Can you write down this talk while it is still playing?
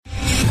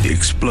The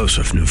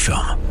explosive new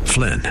film,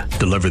 Flynn,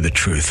 deliver the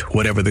truth,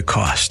 whatever the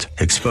cost,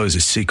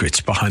 exposes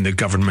secrets behind the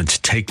government's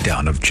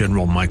takedown of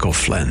General Michael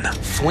Flynn.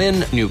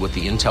 Flynn knew what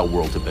the intel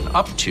world had been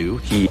up to.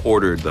 He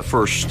ordered the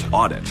first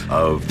audit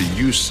of the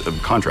use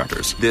of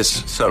contractors.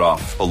 This set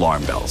off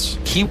alarm bells.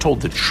 He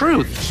told the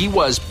truth. He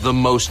was the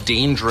most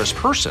dangerous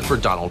person for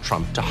Donald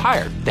Trump to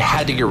hire. They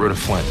had to get rid of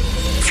Flynn.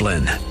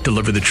 Flynn,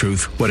 deliver the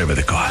truth, whatever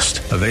the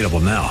cost. Available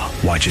now.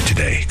 Watch it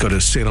today. Go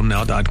to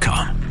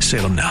salemnow.com.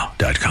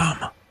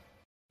 salemnow.com.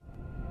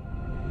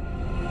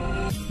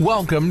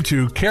 Welcome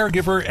to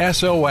Caregiver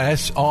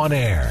SOS On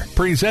Air,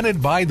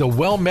 presented by the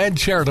WellMed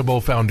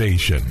Charitable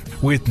Foundation,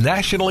 with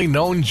nationally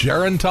known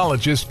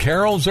gerontologist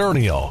Carol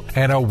Zernial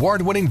and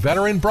award-winning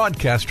veteran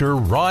broadcaster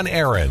Ron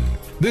Aaron.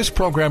 This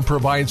program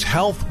provides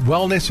health,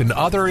 wellness, and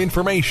other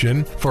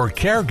information for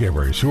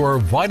caregivers who are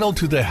vital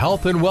to the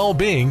health and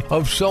well-being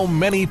of so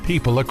many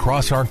people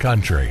across our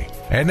country.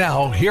 And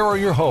now, here are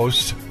your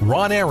hosts,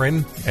 Ron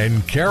Aaron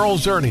and Carol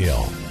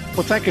Zernial.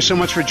 Well, thank you so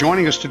much for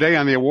joining us today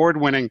on the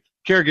award-winning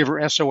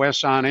Caregiver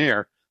SOS On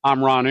Air.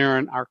 I'm Ron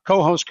Aaron. Our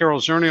co-host,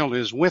 Carol Zernial,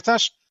 is with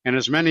us. And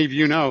as many of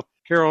you know,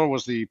 Carol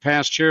was the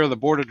past chair of the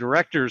board of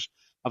directors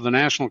of the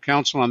National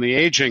Council on the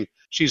Aging.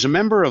 She's a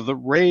member of the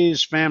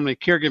RAISE Family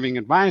Caregiving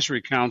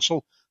Advisory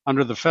Council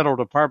under the Federal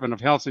Department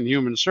of Health and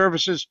Human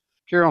Services.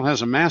 Carol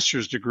has a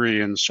master's degree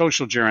in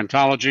social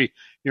gerontology,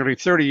 nearly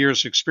 30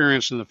 years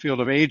experience in the field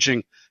of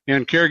aging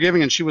and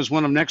caregiving, and she was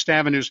one of Next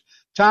Avenue's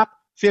top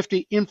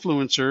 50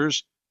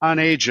 influencers on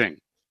aging.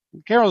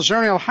 Carol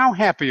Zernial, how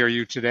happy are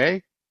you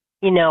today?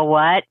 You know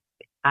what?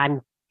 I'm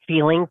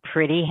feeling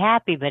pretty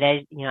happy, but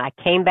I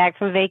came back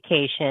from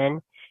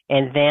vacation,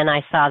 and then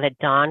I saw that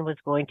Don was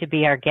going to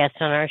be our guest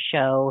on our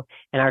show,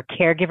 and our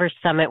Caregiver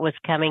Summit was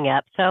coming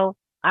up, so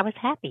I was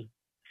happy.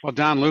 Well,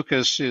 Don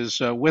Lucas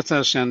is with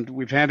us, and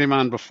we've had him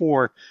on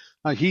before.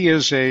 He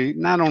is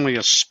not only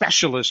a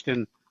specialist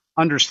in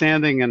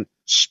understanding and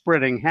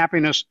spreading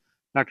happiness.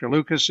 Dr.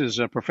 Lucas is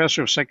a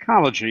professor of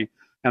psychology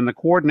and the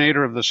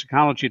coordinator of the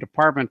psychology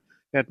department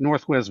at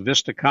Northwest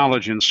Vista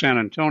College in San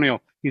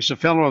Antonio. He's a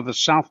fellow of the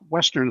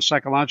Southwestern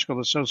Psychological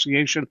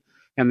Association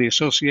and the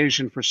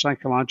Association for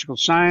Psychological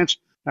Science.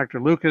 Dr.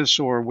 Lucas,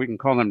 or we can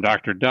call him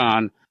Dr.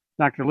 Don.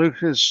 Dr.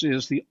 Lucas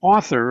is the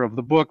author of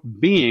the book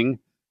Being,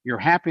 Your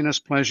Happiness,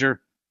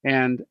 Pleasure,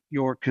 and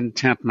Your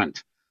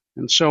Contentment.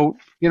 And so,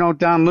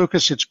 Don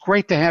Lucas, it's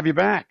great to have you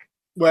back.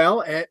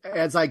 Well,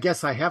 as I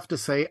guess I have to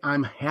say,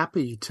 I'm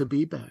happy to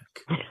be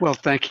back. Well,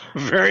 thank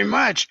you very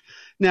much.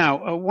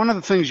 Now, one of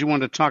the things you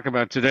wanted to talk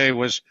about today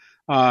was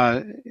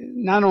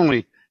not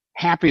only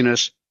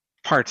happiness,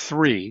 part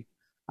 3,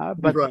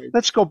 but right.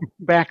 Let's go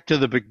back to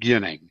the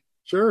beginning.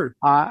 Sure.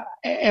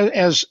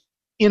 As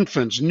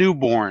infants,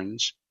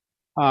 newborns,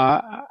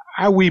 are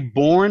we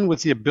born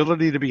with the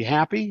ability to be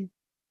happy?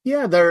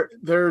 Yeah,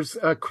 there's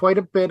quite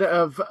a bit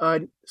of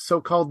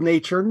so-called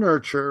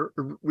nature-nurture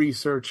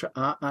research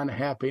on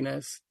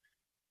happiness.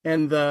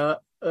 And the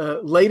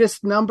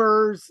latest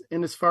numbers,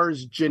 and as far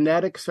as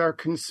genetics are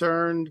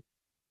concerned,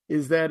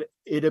 is that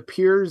it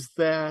appears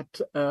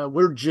that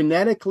we're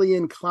genetically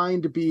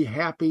inclined to be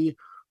happy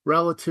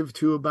relative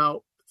to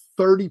about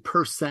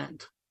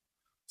 30%.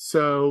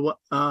 So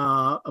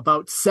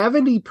about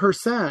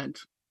 70%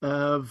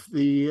 of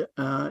the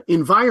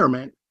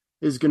environment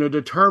is going to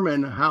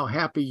determine how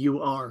happy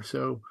you are.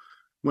 So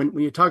when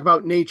you talk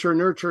about nature,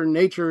 nurture,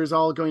 nature is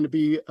all going to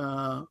be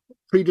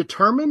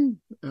predetermined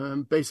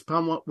based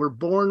upon what we're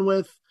born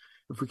with.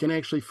 If we can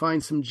actually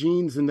find some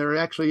genes, and there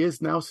actually is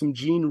now some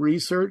gene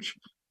research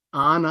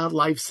on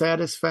life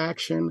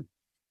satisfaction,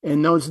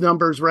 and those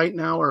numbers right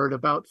now are at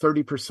about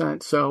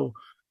 30%. So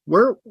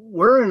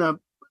we're in a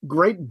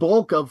great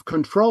bulk of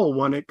control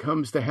when it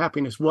comes to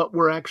happiness, what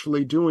we're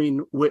actually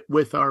doing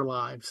with our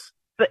lives.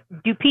 But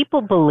do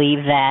people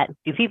believe that?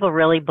 Do people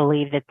really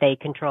believe that they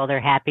control their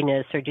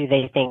happiness, or do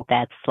they think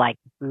that's like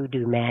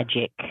voodoo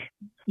magic?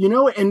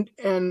 And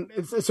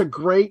it's a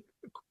great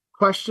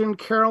question,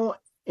 Carol,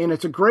 and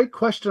it's a great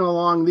question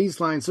along these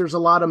lines. There's a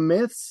lot of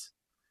myths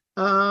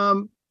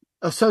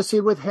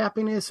associated with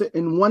happiness,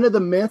 and one of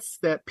the myths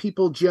that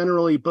people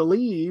generally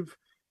believe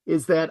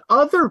is that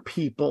other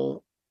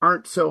people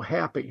aren't so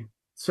happy.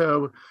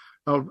 So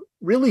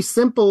really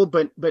simple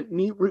but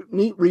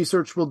neat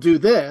research will do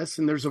this,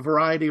 and there's a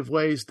variety of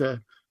ways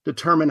to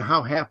determine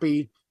how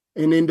happy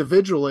an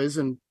individual is,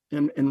 and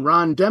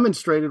Ron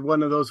demonstrated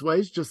one of those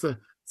ways. Just a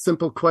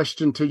simple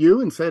question to you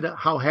and said,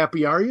 how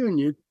happy are you?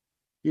 And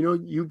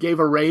you gave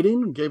a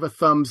rating, gave a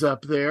thumbs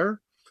up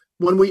there.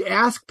 When we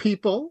ask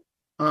people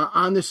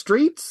on the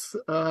streets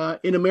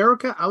in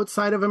America,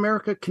 outside of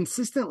America,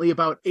 consistently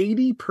about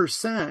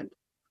 80%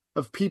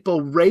 of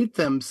people rate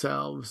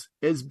themselves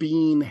as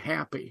being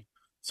happy.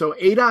 So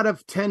 8 out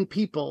of 10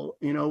 people,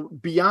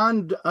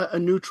 beyond a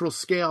neutral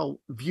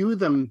scale, view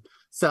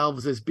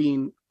themselves as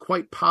being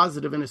quite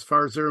positive in as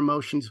far as their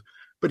emotions.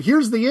 But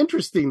here's the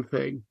interesting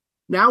thing.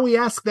 Now we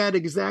ask that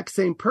exact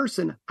same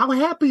person, how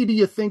happy do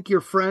you think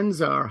your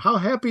friends are? How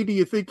happy do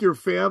you think your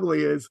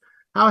family is?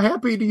 How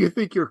happy do you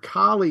think your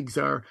colleagues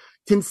are?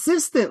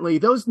 Consistently,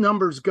 those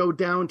numbers go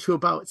down to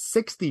about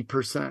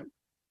 60%.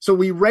 So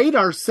we rate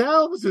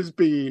ourselves as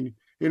being,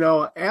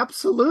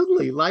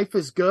 absolutely, life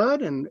is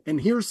good.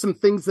 And here's some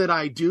things that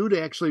I do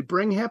to actually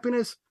bring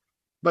happiness.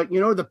 But,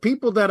 the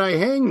people that I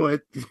hang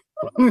with,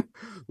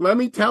 let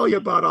me tell you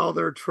about all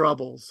their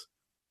troubles.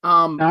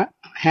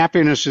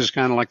 Happiness is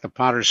kind of like the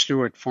Potter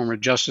Stewart former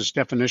justice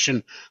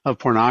definition of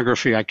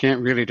pornography. I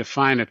can't really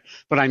define it,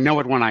 but I know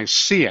it when I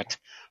see it.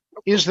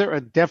 Is there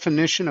a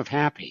definition of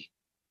happy?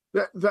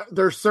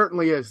 There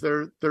certainly is.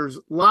 There's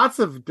lots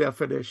of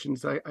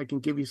definitions. I can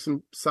give you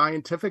some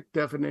scientific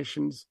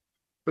definitions,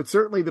 but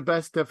certainly the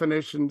best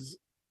definitions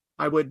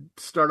I would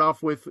start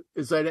off with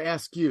is I'd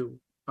ask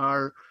you,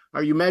 are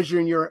you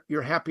measuring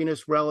your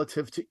happiness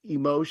relative to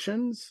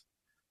emotions?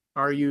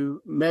 Are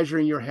you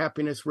measuring your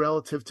happiness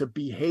relative to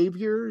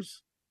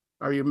behaviors?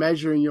 Are you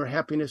measuring your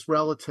happiness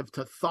relative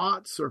to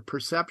thoughts or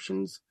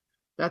perceptions?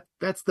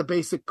 That's the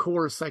basic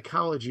core of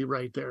psychology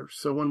right there.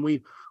 So when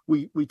we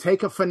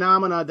take a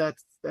phenomena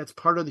that's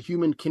part of the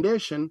human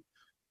condition,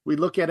 we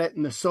look at it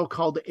in the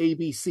so-called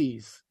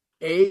ABCs.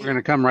 We're going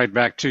to come right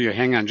back to you.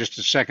 Hang on just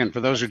a second. For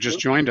those who just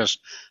joined us,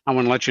 I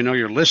want to let you know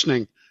you're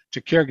listening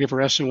to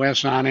Caregiver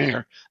SOS on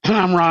Air.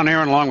 I'm Ron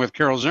Aaron along with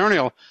Carol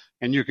Zernial,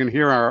 and you can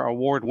hear our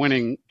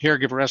award-winning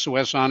Caregiver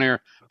SOS on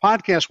Air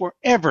podcast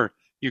wherever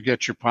you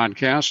get your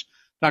podcasts.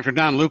 Dr.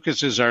 Don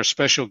Lucas is our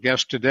special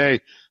guest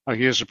today.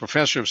 He is a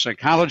professor of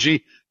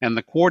psychology and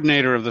the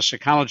coordinator of the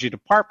psychology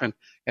department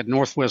at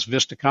Northwest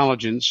Vista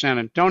College in San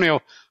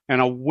Antonio, and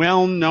a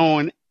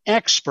well-known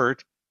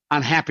expert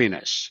on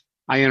happiness.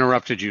 I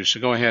interrupted you, so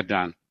go ahead,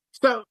 Don.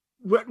 So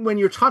when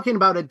you're talking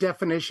about a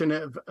definition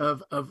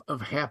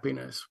of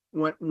happiness,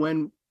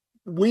 when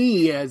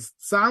we as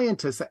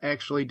scientists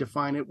actually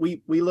define it,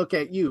 we look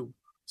at you.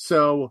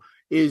 So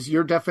is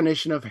your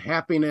definition of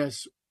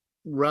happiness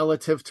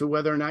relative to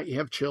whether or not you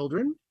have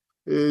children?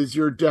 Is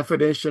your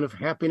definition of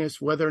happiness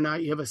whether or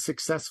not you have a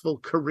successful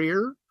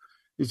career?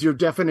 Is your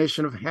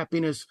definition of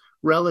happiness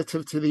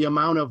relative to the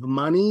amount of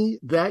money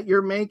that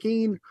you're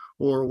making,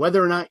 or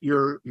whether or not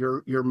you're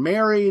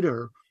married,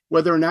 or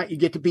whether or not you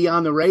get to be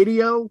on the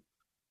radio?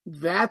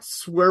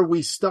 That's where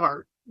we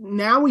start.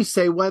 Now we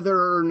say whether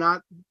or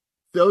not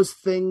those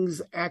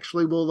things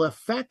actually will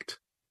affect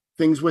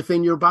things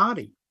within your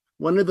body.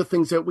 One of the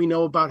things that we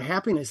know about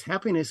happiness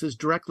is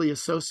directly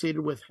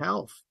associated with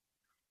health.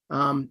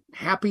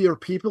 Happier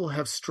people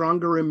have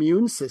stronger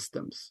immune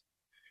systems.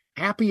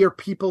 Happier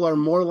people are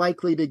more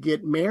likely to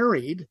get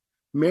married.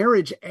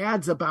 Marriage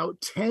adds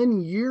about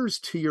 10 years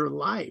to your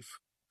life.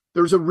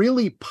 There's a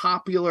really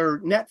popular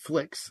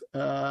Netflix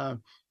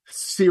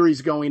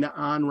series going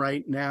on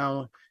right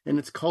now, and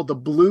it's called The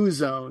Blue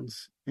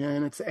Zones.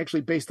 And it's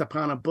actually based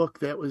upon a book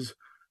that was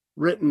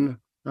written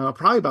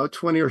probably about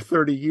 20 or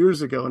 30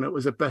 years ago, and it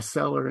was a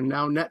bestseller. And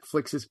now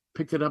Netflix has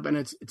picked it up, and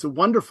it's a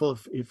wonderful.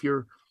 If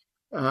your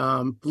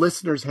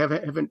listeners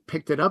haven't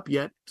picked it up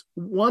yet, it's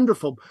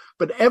wonderful.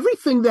 But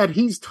everything that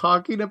he's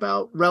talking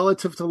about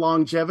relative to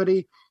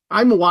longevity,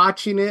 I'm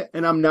watching it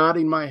and I'm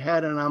nodding my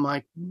head, and I'm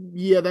like,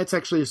 yeah, that's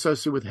actually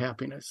associated with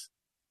happiness.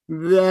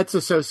 That's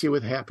associated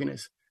with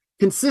happiness.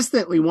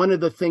 Consistently, one of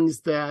the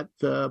things that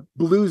the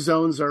blue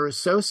zones are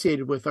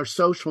associated with are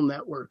social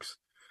networks.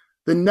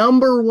 The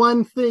number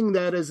one thing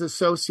that is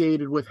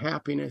associated with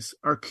happiness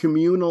are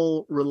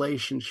communal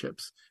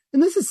relationships.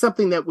 And this is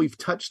something that we've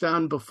touched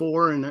on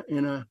before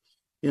in a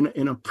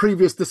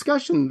previous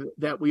discussion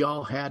that we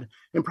all had.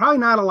 And probably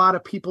not a lot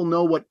of people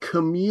know what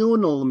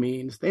communal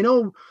means. They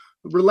know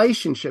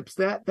relationships,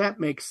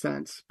 that makes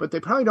sense, but they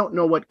probably don't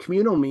know what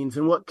communal means.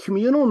 And what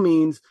communal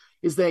means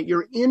is that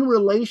you're in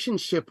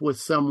relationship with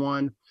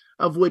someone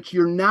of which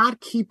you're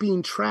not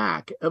keeping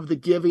track of the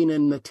giving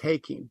and the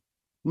taking.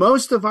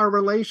 Most of our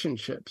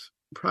relationships,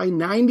 probably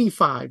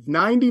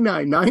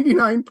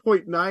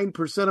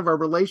 99.9% of our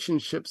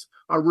relationships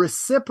are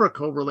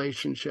reciprocal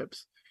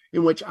relationships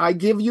in which I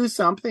give you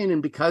something,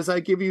 and because I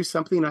give you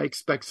something, I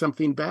expect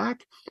something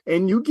back,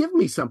 and you give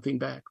me something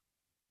back.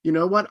 You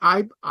know what?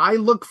 I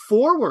look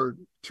forward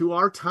to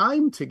our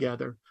time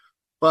together,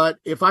 but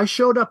if I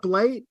showed up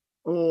late,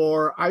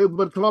 or I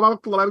would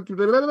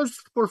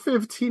for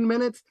 15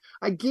 minutes,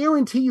 I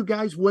guarantee you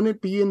guys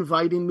wouldn't be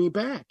inviting me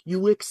back.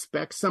 You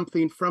expect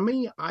something from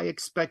me. I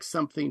expect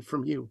something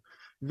from you.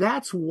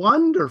 That's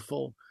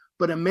wonderful.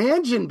 But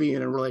imagine being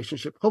in a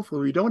relationship.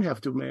 Hopefully we don't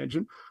have to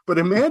imagine, but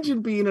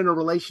imagine being in a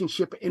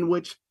relationship in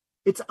which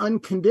it's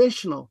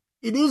unconditional.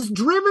 It is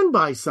driven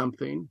by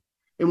something.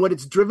 And what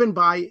it's driven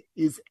by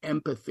is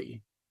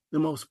empathy, the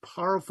most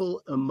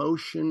powerful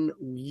emotion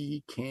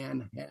we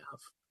can have.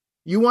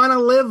 You want to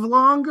live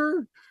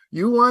longer?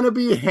 You want to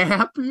be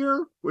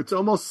happier? It's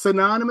almost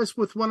synonymous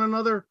with one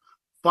another.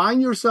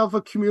 Find yourself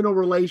a communal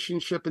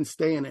relationship and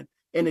stay in it.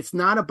 And it's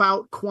not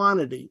about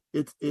quantity.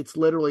 It's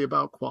literally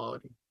about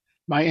quality.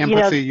 By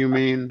empathy, you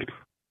mean?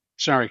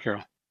 Sorry,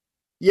 Carol.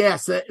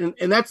 Yes,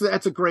 and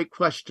that's a great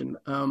question.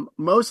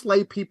 Most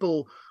lay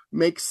people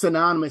make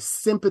synonymous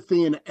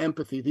sympathy and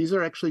empathy. These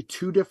are actually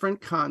two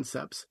different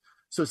concepts.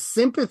 So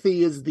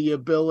sympathy is the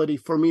ability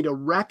for me to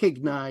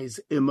recognize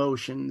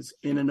emotions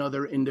in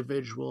another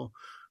individual,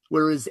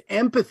 whereas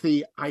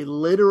empathy, I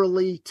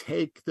literally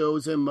take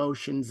those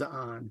emotions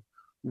on.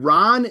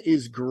 Ron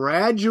is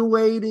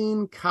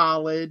graduating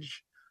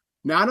college.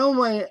 Not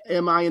only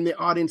am I in the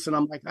audience and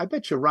I'm like, I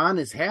bet you Ron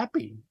is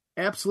happy.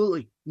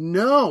 Absolutely.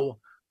 No,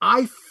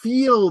 I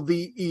feel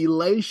the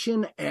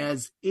elation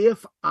as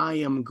if I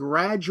am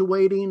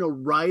graduating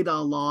right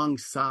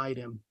alongside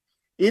him.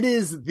 It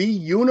is the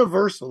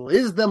universal,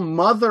 is the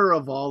mother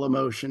of all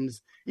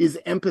emotions, is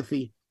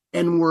empathy.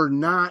 And we're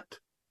not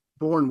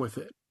born with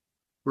it.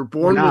 We're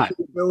born with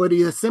the ability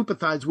to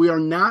sympathize. We are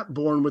not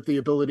born with the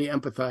ability to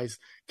empathize.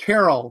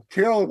 Carol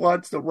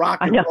wants to rock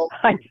and roll.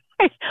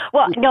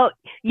 Well,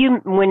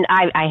 when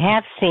I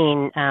have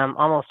seen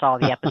almost all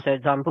the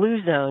episodes on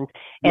Blue Zones,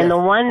 and the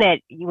one that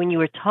when you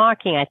were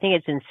talking, I think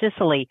it's in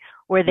Sicily,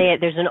 where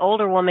there's an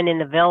older woman in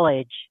the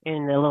village,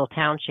 in the little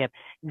township,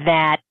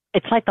 that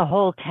it's like the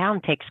whole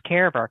town takes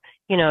care of her.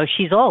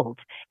 She's old.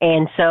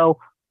 And so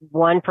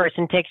one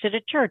person takes her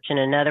to church and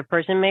another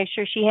person makes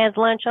sure she has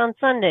lunch on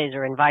Sundays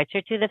or invites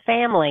her to the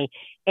family.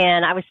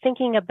 And I was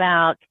thinking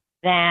about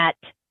that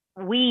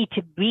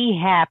to be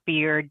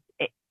happier,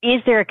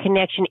 is there a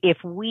connection if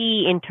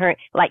we in turn,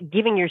 like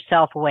giving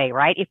yourself away,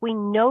 right? If we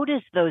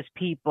notice those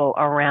people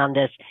around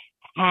us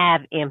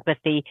have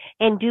empathy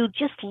and do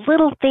just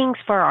little things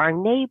for our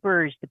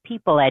neighbors, the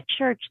people at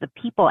church, the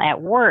people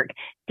at work,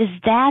 does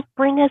that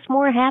bring us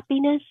more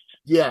happiness?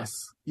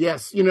 Yes.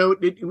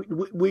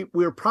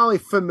 We're probably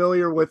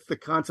familiar with the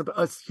concept.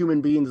 Us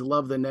human beings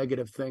love the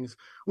negative things.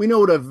 We know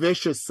what a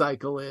vicious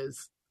cycle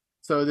is.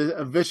 So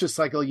a vicious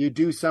cycle, you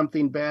do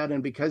something bad,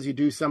 and because you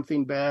do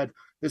something bad,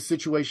 the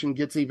situation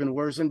gets even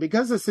worse. And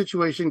because the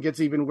situation gets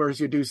even worse,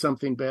 you do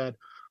something bad.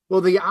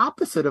 Well, the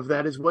opposite of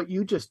that is what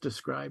you just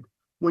described.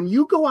 When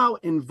you go out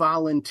and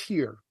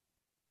volunteer,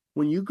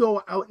 when you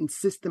go out and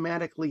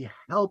systematically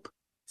help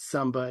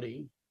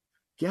somebody,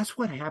 guess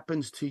what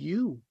happens to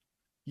you?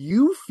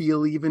 You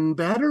feel even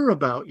better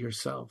about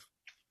yourself.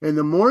 And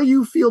the more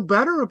you feel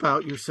better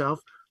about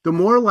yourself, the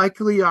more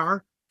likely you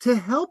are to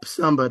help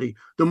somebody.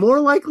 The more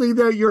likely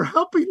that you're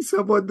helping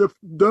someone,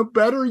 the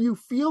better you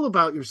feel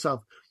about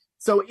yourself.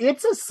 So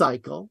it's a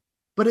cycle,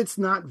 but it's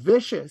not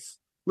vicious.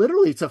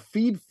 Literally, it's a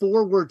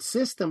feed-forward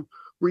system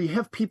where you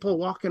have people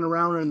walking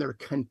around and they're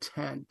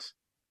content,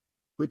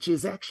 which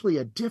is actually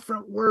a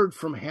different word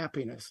from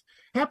happiness.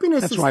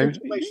 Happiness is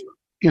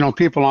situational.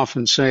 People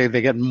often say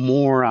they get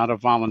more out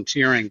of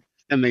volunteering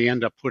than they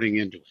end up putting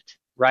into it,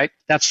 right?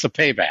 That's the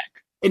payback.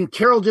 And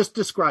Carol just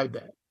described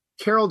that.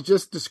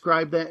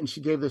 And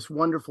she gave this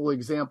wonderful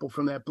example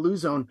from that Blue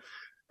Zone.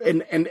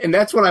 And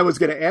that's what I was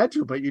going to add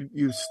to, but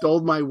you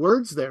stole my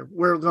words there.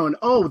 We're going,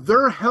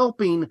 they're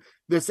helping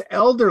this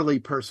elderly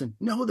person.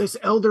 No, this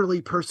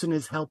elderly person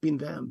is helping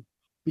them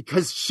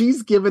because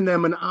she's given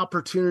them an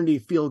opportunity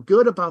to feel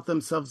good about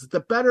themselves. The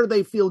better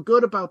they feel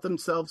good about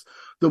themselves,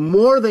 the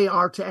more they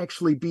are to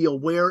actually be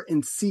aware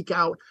and seek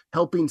out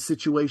helping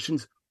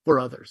situations for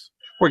others.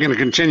 We're going to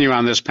continue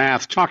on this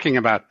path talking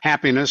about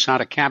happiness, how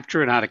to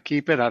capture it, how to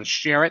keep it, how to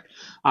share it.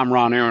 I'm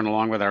Ron Aaron,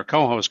 along with our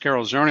co-host,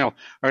 Carol Zernial,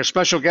 our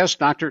special guest,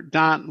 Dr.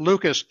 Don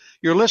Lucas.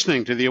 You're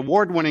listening to the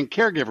award-winning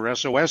Caregiver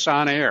SOS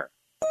on Air.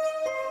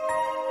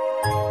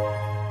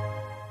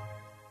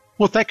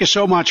 Well, thank you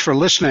so much for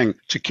listening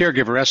to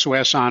Caregiver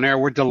SOS on Air.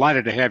 We're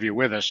delighted to have you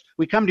with us.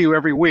 We come to you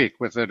every week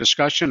with a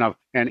discussion of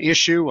an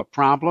issue, a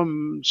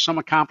problem, some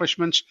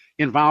accomplishments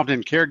involved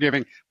in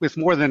caregiving with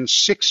more than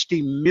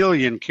 60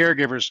 million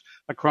caregivers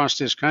across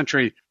this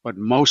country, but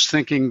most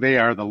thinking they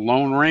are the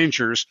Lone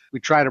Rangers.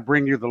 We try to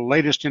bring you the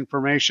latest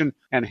information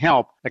and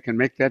help that can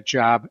make that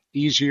job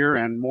easier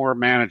and more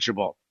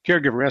manageable.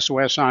 Caregiver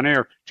SOS on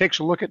Air takes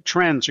a look at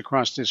trends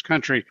across this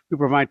country. We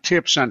provide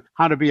tips on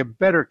how to be a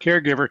better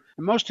caregiver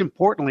and, most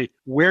importantly,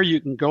 where you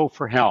can go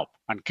for help.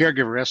 On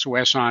Caregiver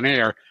SOS on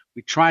Air,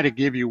 we try to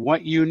give you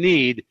what you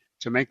need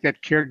to make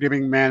that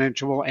caregiving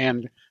manageable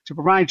and to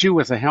provide you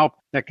with the help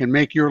that can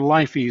make your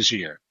life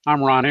easier.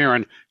 I'm Ron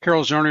Aaron.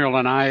 Carol Zernial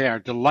and I are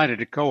delighted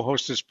to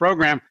co-host this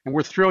program, and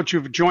we're thrilled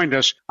you've joined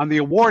us on the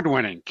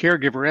award-winning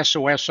Caregiver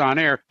SOS on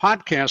Air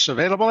podcast,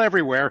 available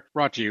everywhere,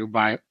 brought to you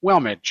by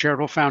WellMed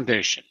Charitable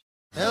Foundation.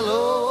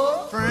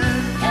 Hello, friend.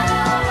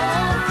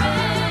 Hello,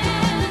 friend.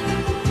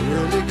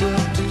 Really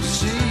good to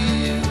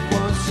see you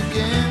once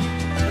again.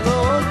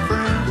 Hello,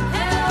 friend.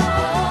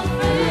 Hello,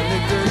 friend.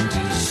 Really good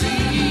to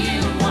see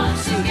you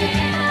once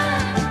again.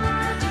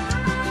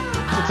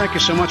 Well, thank you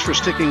so much for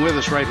sticking with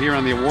us right here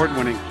on the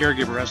award-winning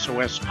Caregiver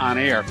SOS on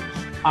Air.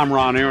 I'm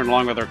Ron Aaron,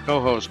 along with our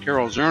co-host,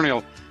 Carol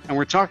Zernial, and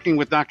we're talking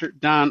with Dr.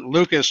 Don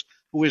Lucas,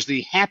 who is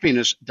the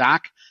Happiness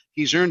Doc.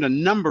 He's earned a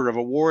number of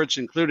awards,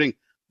 including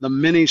the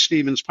Minnie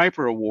Stevens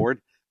Piper Award,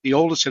 the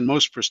oldest and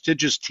most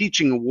prestigious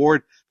teaching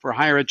award for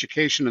higher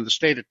education in the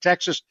state of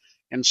Texas,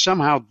 and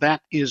somehow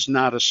that is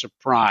not a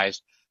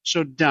surprise.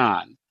 So,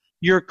 Don,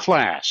 your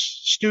class,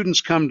 students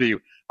come to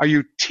you. Are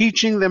you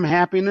teaching them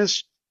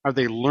happiness? Are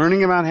they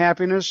learning about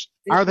happiness?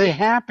 Are they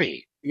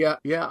happy? Yeah.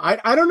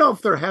 I don't know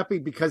if they're happy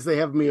because they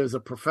have me as a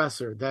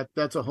professor.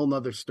 That's a whole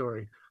nother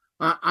story.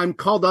 I'm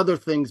called other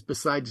things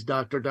besides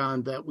Dr.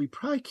 Don that we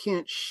probably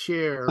can't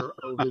share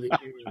over the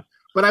years.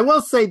 But I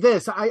will say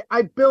this,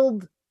 I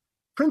build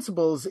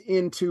principles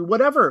into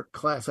whatever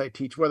class I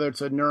teach, whether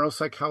it's a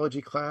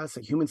neuropsychology class,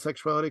 a human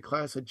sexuality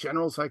class, a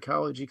general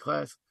psychology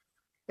class.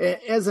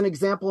 As an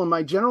example, in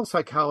my general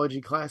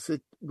psychology class,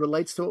 it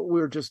relates to what we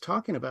were just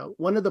talking about.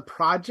 One of the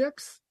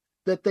projects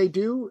that they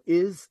do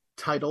is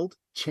titled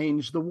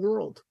Change the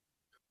World.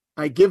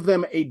 I give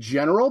them a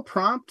general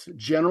prompt,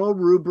 general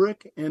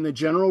rubric, and the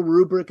general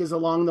rubric is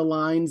along the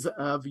lines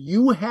of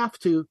you have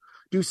to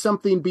do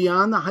something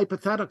beyond the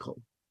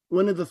hypothetical.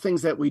 One of the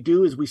things that we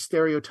do is we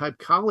stereotype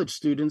college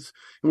students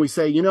and we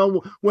say,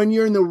 when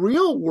you're in the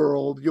real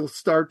world, you'll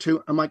start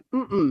to, I'm like,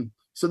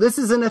 So this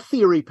isn't a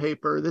theory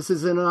paper. This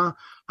isn't a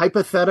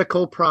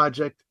hypothetical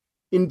project.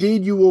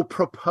 Indeed, you will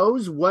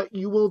propose what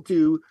you will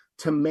do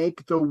to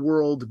make the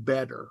world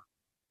better.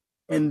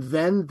 And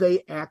then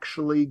they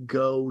actually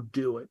go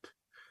do it.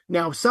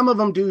 Now, some of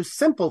them do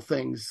simple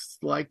things,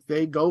 like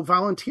they go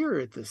volunteer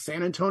at the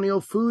San Antonio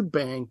Food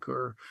Bank,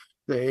 or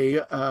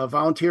they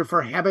volunteer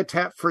for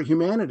Habitat for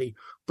Humanity.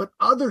 But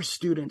other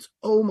students,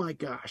 oh my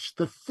gosh,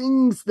 the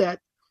things that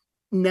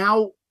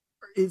now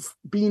is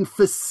being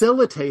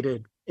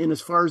facilitated, and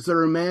as far as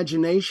their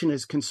imagination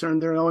is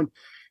concerned, they're going,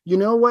 you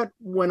know what?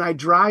 When I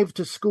drive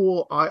to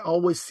school, I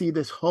always see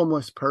this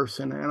homeless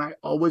person, and I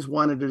always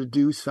wanted to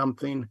do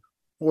something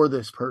for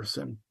this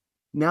person.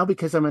 Now,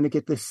 because I'm going to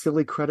get this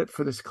silly credit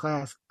for this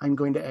class, I'm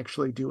going to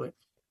actually do it.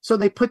 So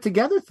they put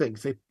together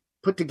things. They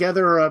put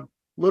together a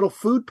little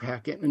food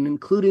packet, and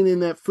including in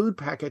that food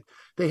packet,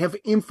 they have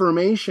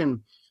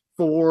information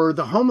for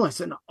the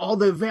homeless and all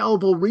the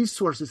available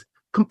resources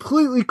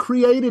completely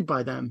created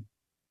by them.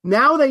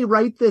 Now they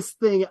write this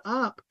thing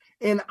up.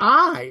 And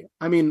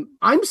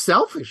I'm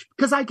selfish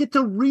because I get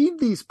to read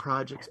these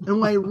projects. And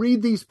when I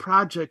read these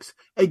projects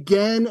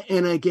again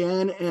and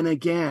again and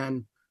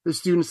again, the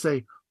students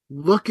say,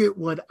 look at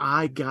what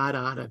I got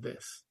out of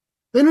this.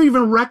 They don't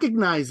even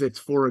recognize it's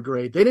for a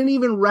grade. They didn't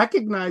even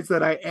recognize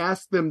that I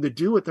asked them to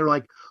do it. They're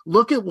like,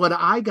 look at what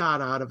I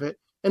got out of it.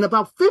 And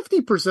about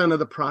 50% of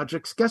the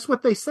projects, guess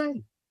what they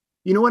say?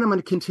 You know what? I'm going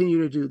to continue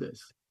to do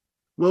this.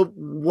 Well,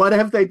 what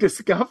have they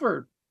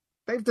discovered?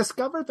 They've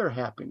discovered their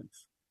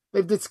happiness.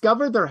 They've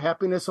discovered their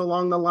happiness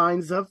along the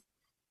lines of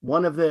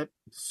one of the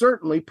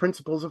certainly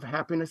principles of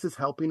happiness is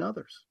helping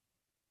others.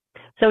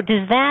 So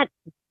does that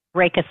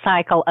break a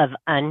cycle of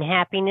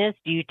unhappiness?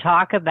 Do you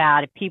talk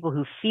about people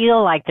who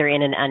feel like they're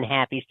in an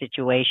unhappy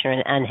situation or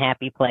an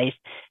unhappy place,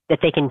 that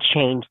they can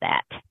change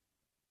that?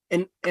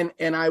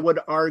 And I would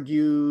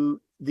argue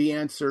the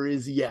answer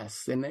is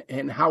yes.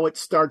 And how it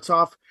starts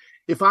off,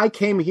 if I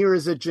came here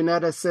as a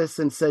geneticist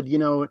and said,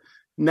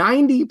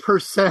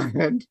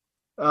 90%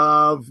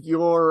 of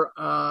your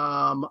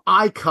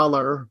eye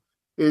color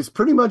is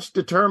pretty much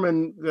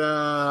determined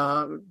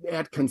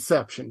at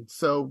conception.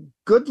 So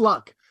good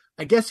luck.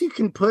 I guess you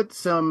can put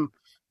some,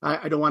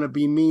 I don't want to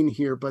be mean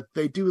here, but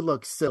they do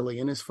look silly.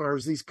 And as far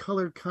as these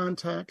colored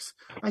contacts,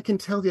 I can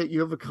tell that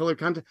you have a colored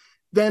contact.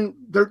 Then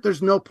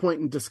there's no point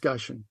in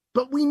discussion.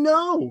 But we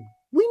know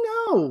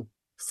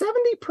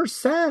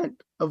 70%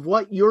 of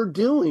what you're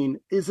doing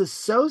is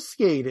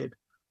associated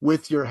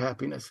with your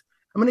happiness.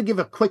 I'm going to give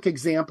a quick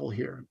example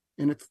here,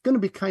 and it's going to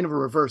be kind of a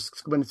reverse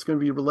when it's going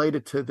to be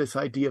related to this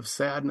idea of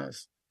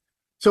sadness.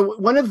 So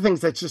one of the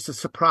things that's just a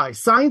surprise,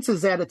 science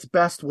is at its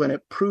best when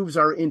it proves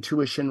our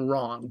intuition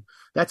wrong.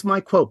 That's my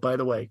quote, by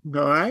the way.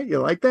 All right. You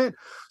like that?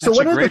 So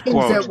one of the things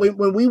that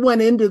when we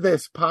went into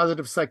this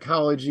positive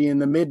psychology in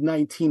the mid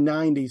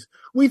 1990s,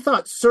 we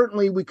thought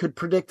certainly we could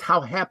predict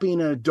how happy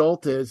an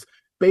adult is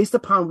based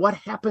upon what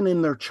happened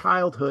in their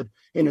childhood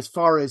in as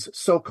far as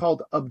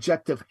so-called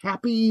objective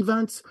happy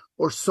events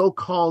or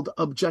so-called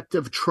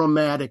objective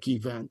traumatic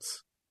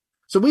events.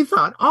 So we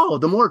thought,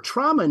 the more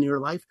trauma in your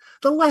life,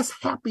 the less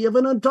happy of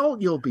an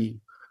adult you'll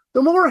be.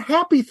 The more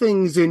happy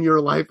things in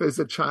your life as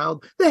a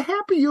child, the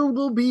happier you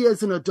will be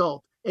as an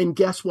adult. And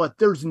guess what?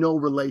 There's no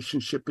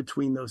relationship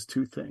between those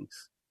two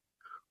things.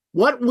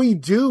 What we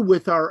do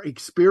with our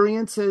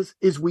experiences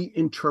is we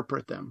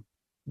interpret them.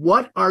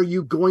 What are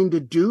you going to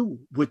do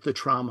with the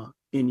trauma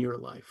in your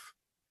life?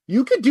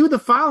 You could do the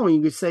following.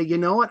 You could say, you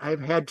know what?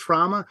 I've had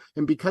trauma.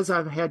 And because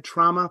I've had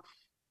trauma,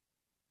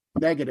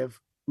 negative.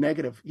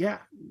 Yeah.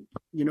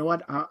 You know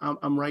what?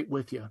 I'm right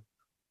with you.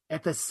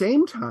 At the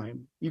same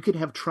time, you could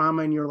have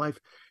trauma in your life.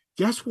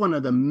 Guess one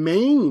of the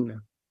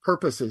main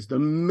purposes, the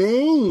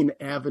main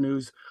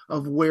avenues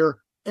of where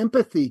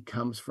empathy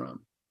comes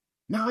from.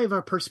 Now I have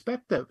a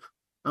perspective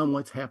on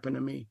what's happened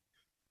to me.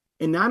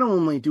 And not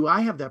only do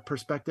I have that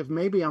perspective,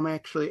 maybe I'm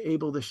actually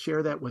able to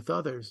share that with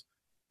others,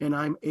 and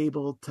I'm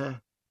able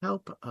to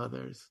help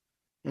others.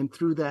 And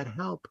through that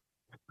help,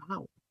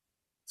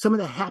 some of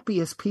the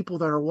happiest people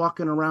that are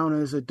walking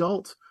around as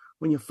adults,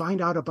 when you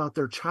find out about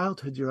their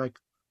childhood, you're like,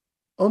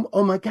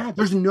 oh my God,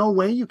 there's no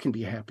way you can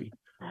be happy.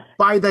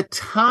 By the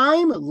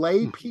time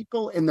lay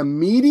people in the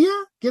media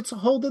gets a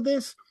hold of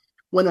this,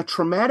 when a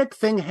traumatic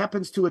thing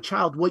happens to a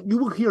child, what you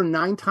will hear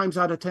 9 times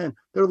out of 10,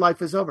 their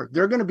life is over.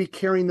 They're going to be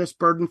carrying this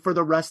burden for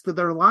the rest of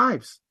their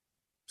lives.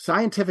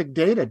 Scientific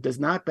data does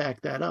not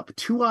back that up.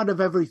 2 out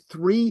of every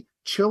 3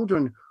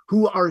 children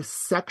who are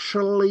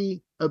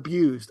sexually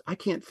abused, I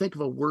can't think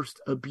of a worse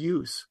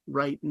abuse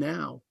right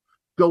now,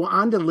 go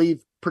on to lead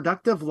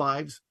productive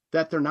lives,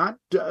 that they're not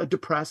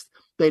depressed.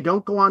 They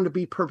don't go on to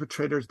be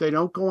perpetrators. They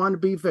don't go on to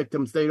be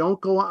victims. They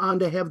don't go on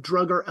to have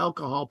drug or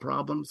alcohol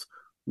problems.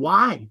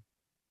 Why?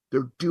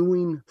 They're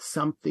doing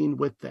something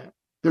with that.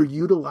 They're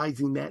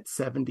utilizing that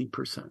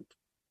 70%.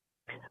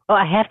 Well,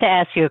 I have to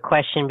ask you a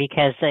question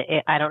because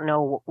I don't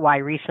know why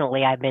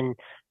recently I've been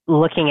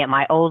looking at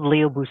my old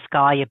Leo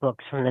Buscaglia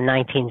books from the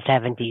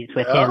 1970s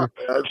with him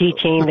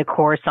teaching the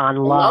course on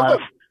love.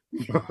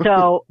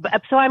 So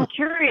I'm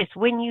curious,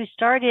 when you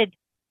started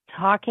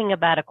talking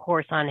about a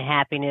course on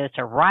happiness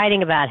or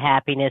writing about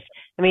happiness,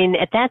 I mean,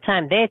 at that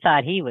time they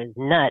thought he was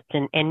nuts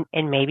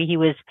and maybe he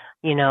was,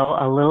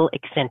 a little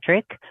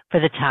eccentric for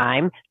the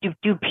time.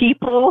 Do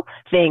people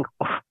think,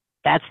 oh,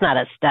 that's not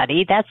a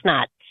study, that's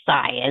not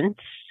science?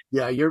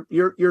 Yeah,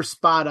 you're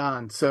spot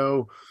on.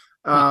 So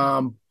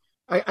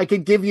I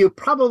could give you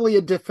probably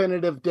a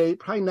definitive date,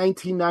 probably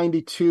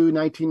 1992,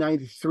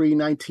 1993,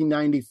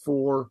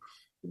 1994.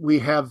 We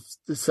have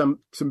some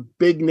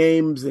big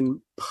names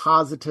in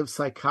positive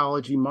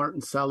psychology.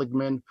 Martin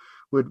Seligman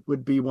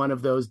would be one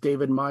of those.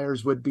 David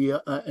Myers would be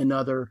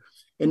another.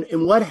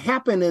 And what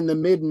happened in the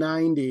mid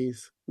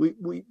 90s,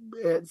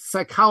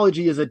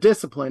 psychology as a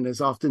discipline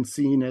is often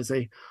seen as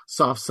a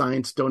soft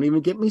science. Don't even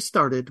get me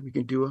started. We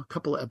can do a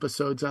couple of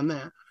episodes on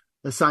that.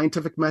 The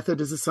scientific method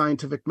is a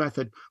scientific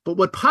method. But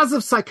what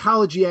positive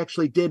psychology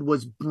actually did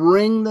was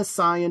bring the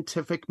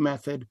scientific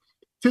method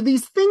to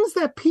these things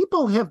that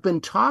people have been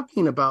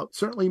talking about,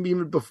 certainly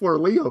even before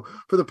Leo,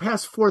 for the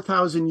past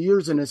 4,000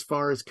 years, and as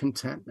far as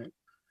contentment,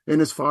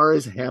 and as far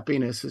as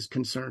happiness is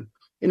concerned,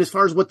 and as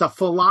far as what the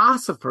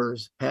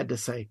philosophers had to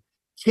say.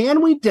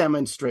 Can we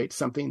demonstrate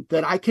something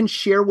that I can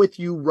share with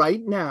you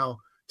right now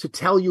to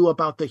tell you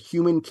about the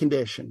human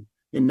condition?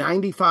 In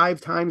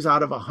 95 times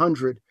out of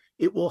 100,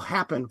 it will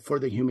happen for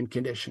the human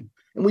condition.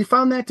 And we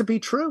found that to be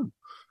true.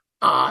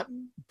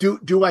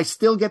 Do I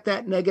still get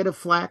that negative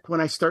flack when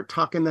I start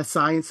talking the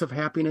science of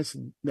happiness?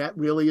 That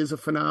really is a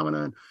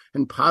phenomenon,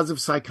 and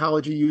positive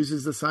psychology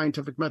uses the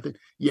scientific method.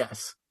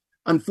 Yes.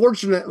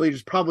 Unfortunately,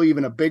 there's probably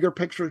even a bigger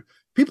picture.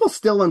 People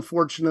still,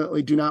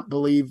 unfortunately, do not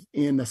believe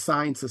in the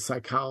science of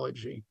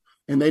psychology.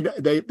 And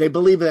they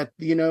believe that,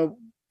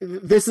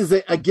 this is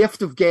a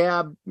gift of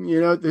gab.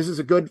 This is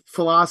a good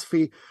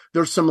philosophy.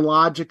 There's some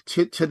logic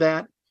to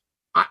that.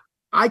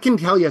 I can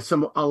tell you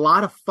a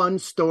lot of fun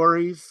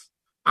stories.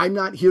 I'm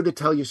not here to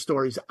tell you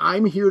stories.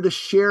 I'm here to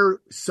share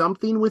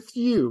something with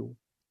you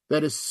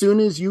that as soon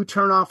as you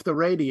turn off the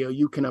radio,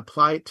 you can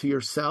apply it to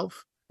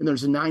yourself. And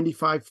there's a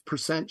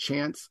 95%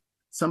 chance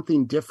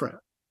something different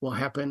will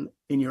happen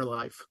in your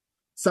life.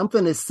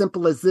 Something as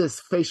simple as this,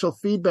 facial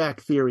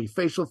feedback theory.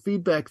 Facial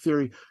feedback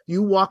theory.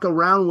 You walk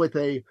around with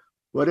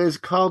what is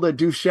called a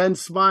Duchenne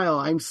smile.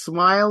 I'm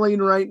smiling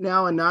right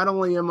now. And not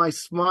only am I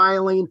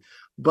smiling,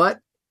 but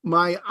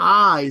my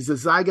eyes, the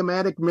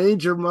zygomatic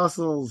major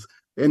muscles,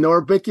 and the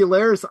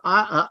orbicularis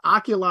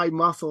oculi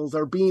muscles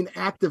are being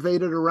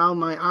activated around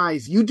my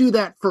eyes. You do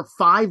that for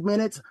 5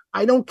 minutes.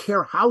 I don't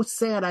care how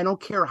sad, I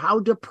don't care how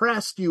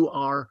depressed you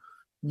are.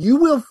 You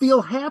will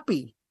feel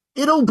happy.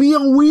 It'll be a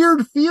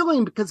weird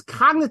feeling because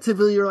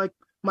cognitively you're like,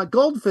 my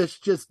goldfish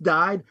just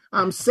died.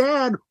 I'm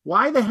sad.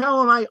 Why the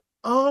hell am I?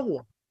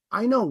 Oh,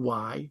 I know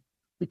why.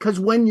 Because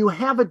when you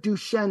have a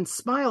Duchenne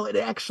smile, it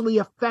actually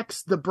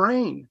affects the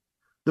brain.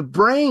 The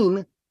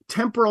brain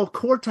temporal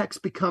cortex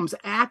becomes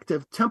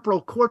active.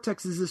 Temporal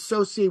cortex is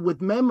associated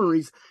with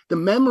memories. The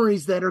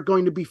memories that are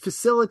going to be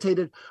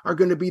facilitated are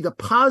going to be the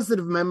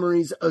positive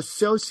memories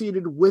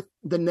associated with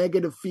the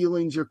negative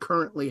feelings you're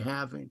currently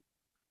having.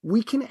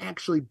 We can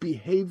actually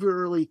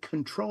behaviorally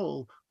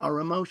control our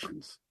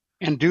emotions.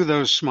 And do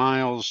those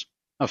smiles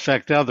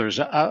affect others?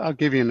 I'll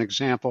give you an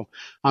example.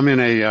 I'm in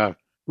a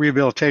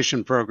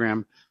rehabilitation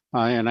program,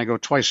 and I go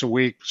twice a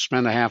week,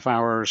 spend a half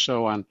hour or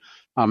so on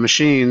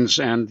machines.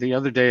 And the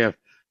other day, a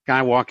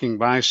guy walking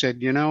by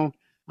said,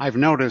 I've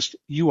noticed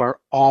you are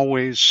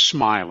always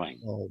smiling,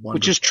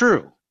 which is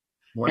true.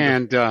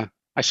 Wonderful. And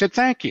I said,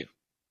 thank you.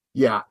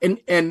 Yeah.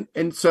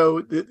 And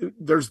so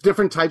there's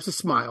different types of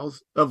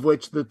smiles, of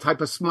which the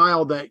type of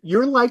smile that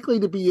you're likely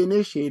to be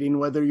initiating,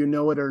 whether you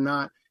know it or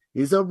not,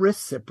 is a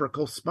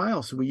reciprocal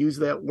smile. So we used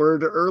that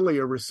word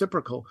earlier,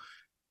 reciprocal.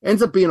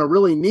 Ends up being a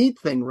really neat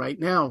thing right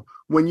now.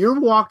 When you're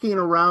walking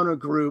around a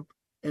group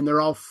and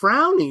they're all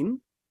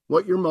frowning,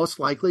 what you're most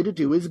likely to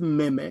do is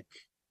mimic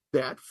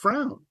that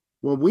frown.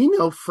 Well, we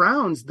know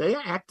frowns, they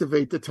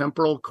activate the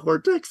temporal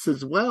cortex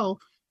as well,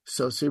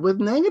 associated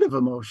with negative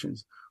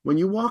emotions. When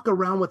you walk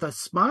around with a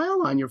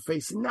smile on your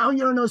face, and now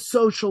you're in a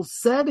social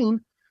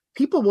setting,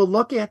 people will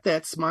look at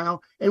that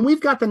smile, and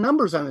we've got the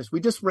numbers on this. We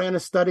just ran a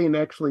study and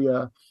actually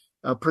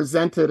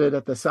presented it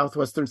at the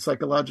Southwestern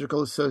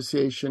Psychological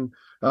Association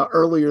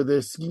earlier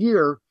this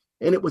year.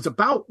 and it was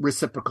about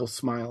reciprocal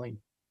smiling.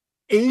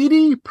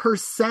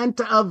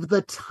 80% of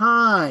the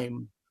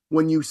time,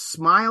 when you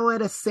smile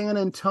at a San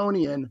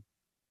Antonian,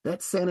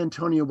 that San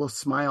Antonio will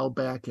smile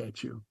back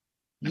at you.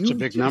 That's a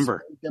big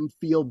number. Made them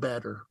feel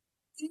better.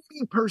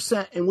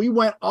 80%. And we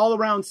went all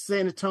around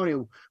San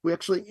Antonio. We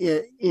actually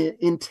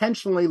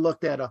intentionally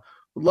looked at a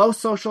low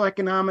social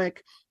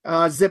economic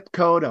zip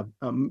code, a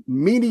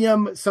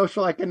medium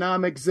social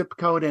economic zip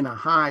code, and a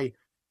high.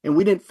 And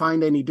we didn't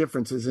find any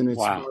differences in as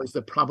far as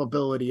the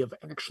probability of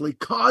actually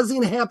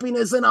causing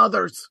happiness in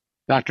others.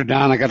 Dr.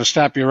 Don, I got to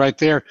stop you right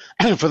there.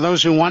 For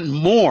those who want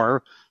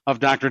more of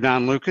Dr.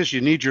 Don Lucas, you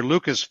need your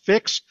Lucas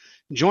fix.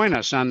 Join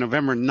us on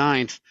November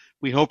 9th.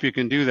 We hope you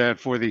can do that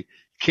for the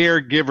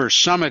Caregiver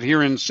Summit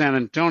here in San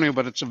Antonio,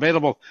 but it's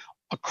available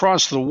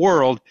across the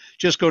world.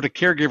 Just go to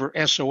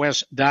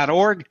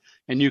caregiversos.org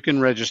and you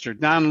can register.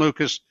 Don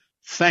Lucas,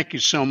 thank you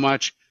so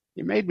much.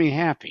 You made me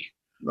happy.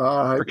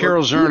 For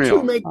Carol Zernial.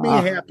 You make me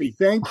happy.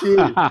 Thank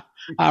you.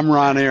 I'm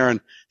Ron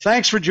Aaron.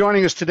 Thanks for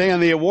joining us today on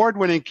the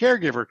award-winning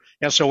Caregiver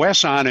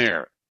SOS On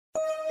Air.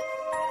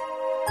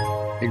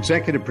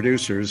 Executive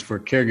producers for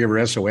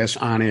Caregiver SOS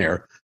On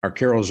Air are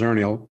Carol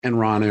Zernial and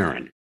Ron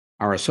Aaron.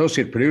 Our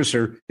associate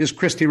producer is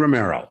Christy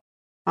Romero.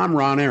 I'm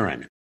Ron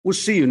Aaron. We'll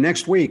see you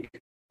next week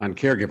on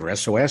Caregiver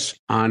SOS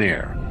On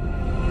Air.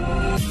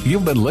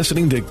 You've been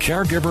listening to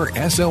Caregiver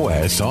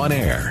SOS On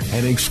Air,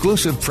 an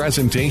exclusive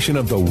presentation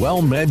of the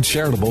WellMed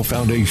Charitable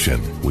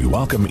Foundation. We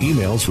welcome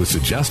emails with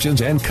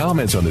suggestions and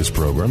comments on this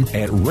program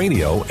at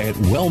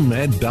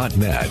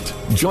radio@wellmed.net.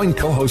 Join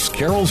co-hosts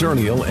Carol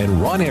Zernial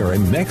and Ron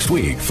Aaron next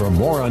week for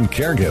more on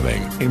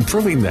caregiving,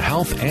 improving the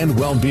health and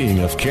well-being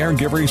of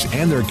caregivers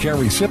and their care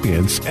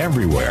recipients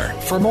everywhere.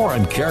 For more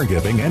on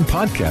caregiving and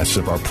podcasts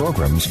of our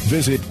programs,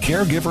 visit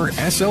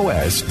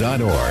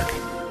caregiversos.org.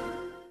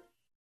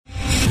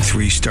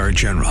 3-star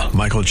General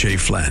Michael J.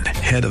 Flynn,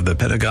 head of the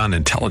Pentagon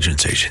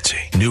Intelligence Agency,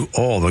 knew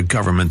all the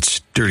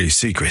government's dirty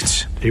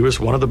secrets. He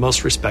was one of the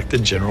most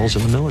respected generals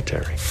in the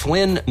military.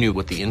 Flynn knew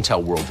what the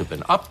intel world had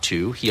been up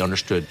to. He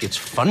understood its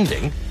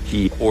funding.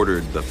 He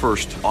ordered the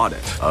first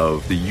audit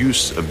of the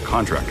use of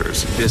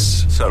contractors.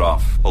 This set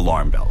off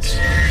alarm bells.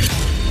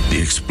 The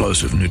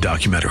explosive new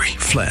documentary,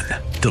 Flynn,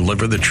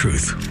 Deliver the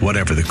Truth,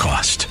 Whatever the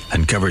Cost,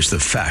 uncovers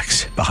the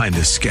facts behind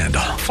this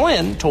scandal.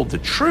 Flynn told the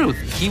truth.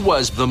 He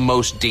was the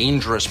most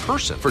dangerous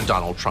person for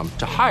Donald Trump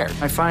to hire.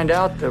 I find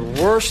out the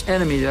worst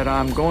enemy that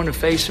I'm going to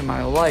face in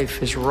my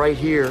life is right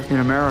here in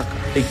America.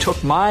 They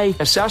took my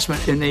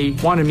assessment and they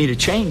wanted me to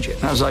change it.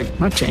 And I was like, I'm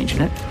not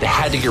changing it. They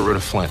had to get rid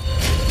of Flynn.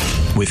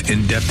 With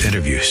in-depth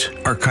interviews,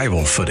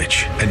 archival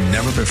footage, and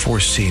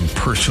never-before-seen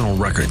personal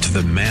records of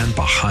the man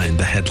behind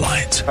the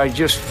headlines. I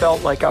just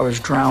felt like I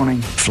was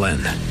drowning. Flynn,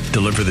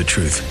 Deliver the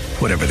Truth,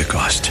 Whatever the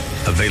Cost.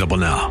 Available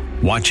now.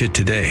 Watch it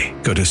today.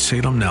 Go to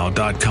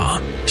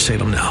salemnow.com.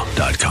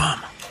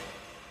 salemnow.com.